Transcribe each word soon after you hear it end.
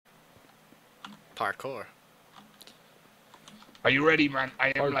Parkour. Are you ready, man?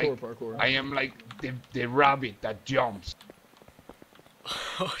 Parkour. I am like the rabbit that jumps.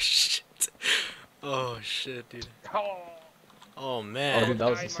 Oh shit. Oh shit, dude. Oh, Oh man. Oh, dude, that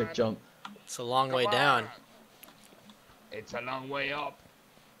was a sick jump. It's a long way come down. on. It's a long way up.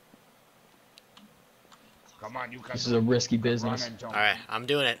 Come on, you can. This is a risky business. Alright, I'm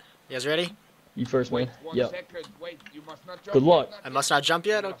doing it. You guys ready? You first, Wait man. 1 Yep. second. Wait, you must not jump. Good luck. Yet, I must not jump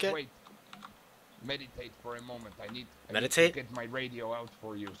yet? You must Okay. wait. Meditate for a moment. I need Meditate? to get my radio out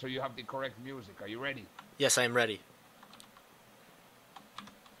for you, so you have the correct music. Are you ready? Yes, I am ready.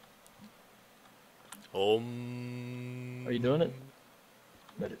 Are you doing it?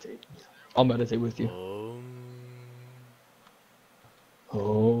 Meditate. I'll meditate with you.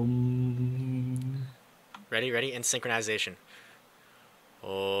 Ready? In synchronization.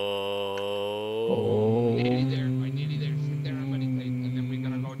 Nearly there. I'm nearly there. Sit there and meditate, and then we're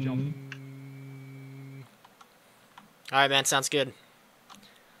gonna go jump. Alright, man, sounds good.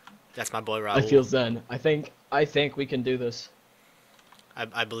 That's my boy Raul. I feel zen. I think we can do this.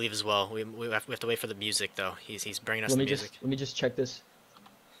 I believe as well. We have to wait for the music though. He's bringing us the music. Let me just check this.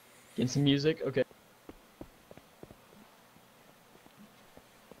 Get some music. Okay.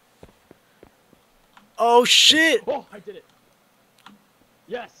 Oh shit! Oh, I did it.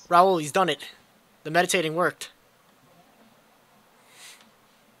 Yes. Raul, he's done it. The meditating worked.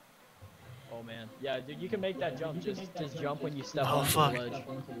 Oh man. Yeah, dude, you can make that jump. Just jump when you step Oh, onto fuck. the ledge.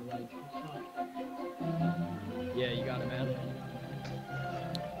 Yeah, you got it, man.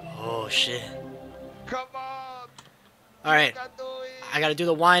 Oh shit. Come on. Alright. You can do it. I gotta do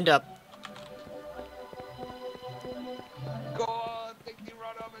the wind up. Go on. Take the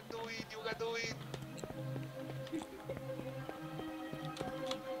run up and do it. You can do it.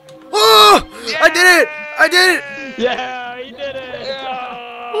 Oh! I did it! I did it! Yeah, he did it.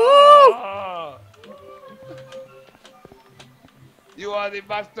 Woo! You are the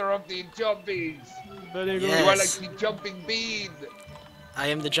master of the jumpings. Very good. Yes. You are like the jumping bean. I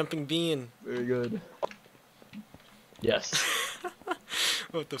am the jumping bean. Very good. Yes.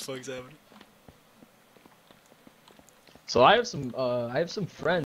 What the fuck's happening? So I have some friends